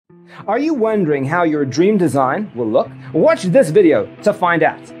Are you wondering how your dream design will look? Watch this video to find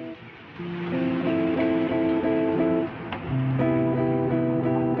out.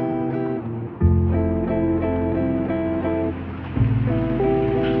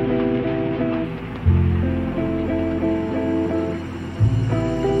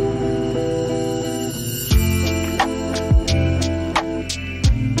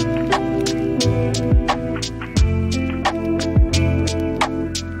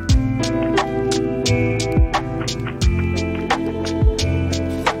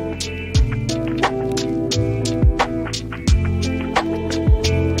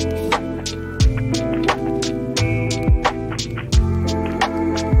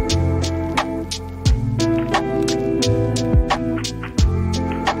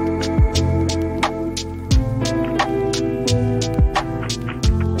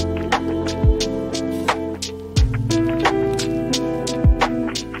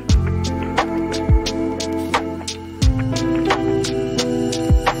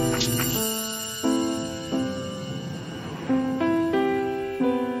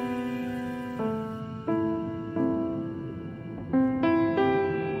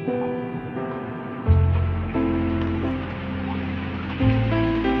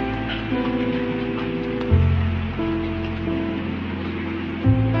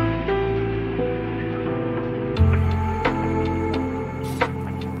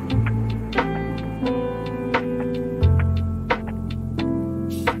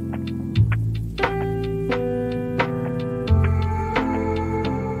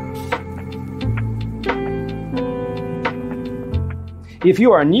 If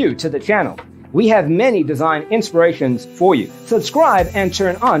you are new to the channel, we have many design inspirations for you. Subscribe and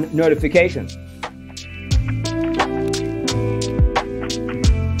turn on notifications.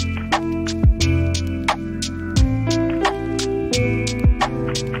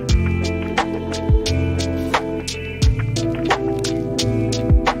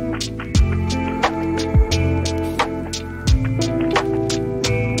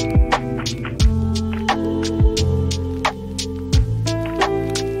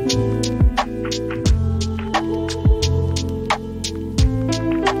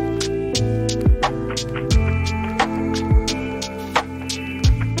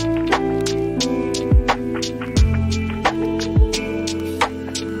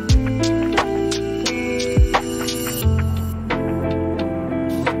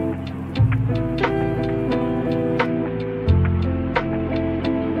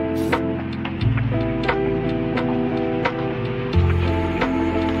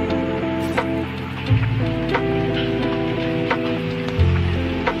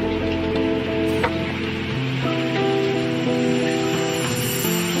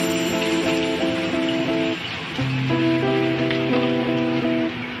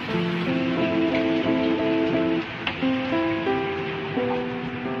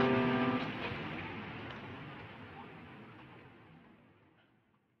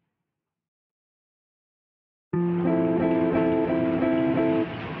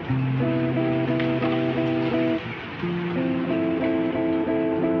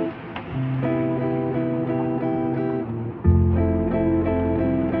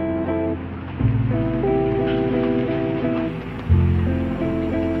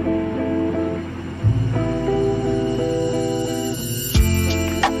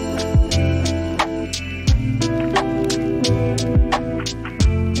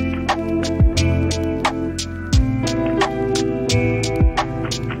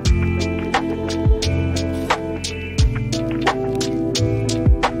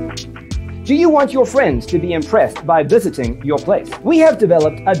 Do you want your friends to be impressed by visiting your place? We have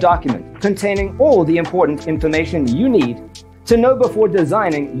developed a document containing all the important information you need to know before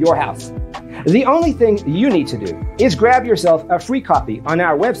designing your house. The only thing you need to do is grab yourself a free copy on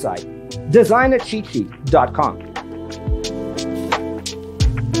our website, designacheatsheet.com.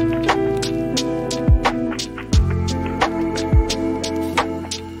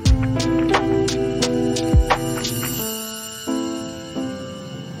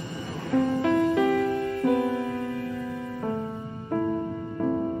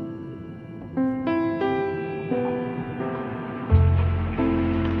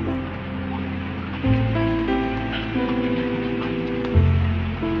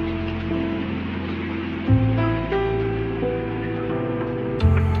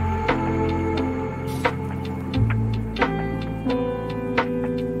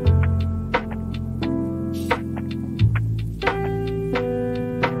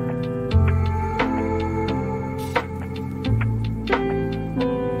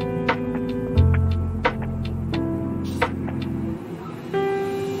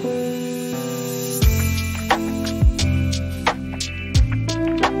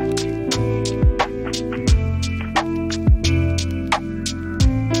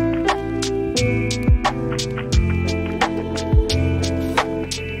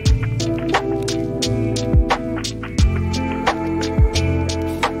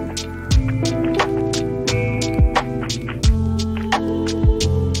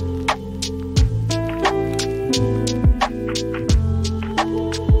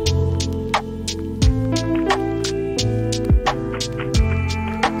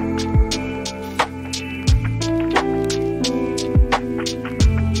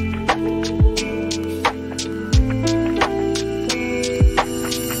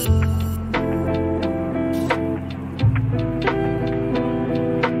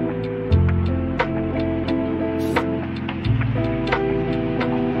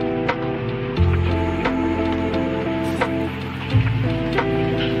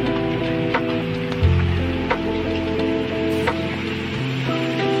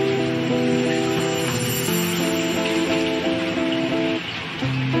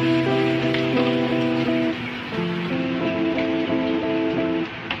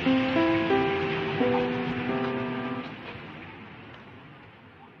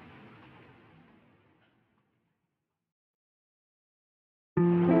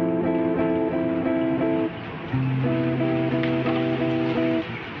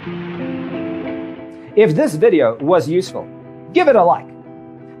 If this video was useful, give it a like.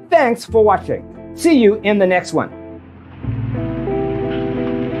 Thanks for watching. See you in the next one.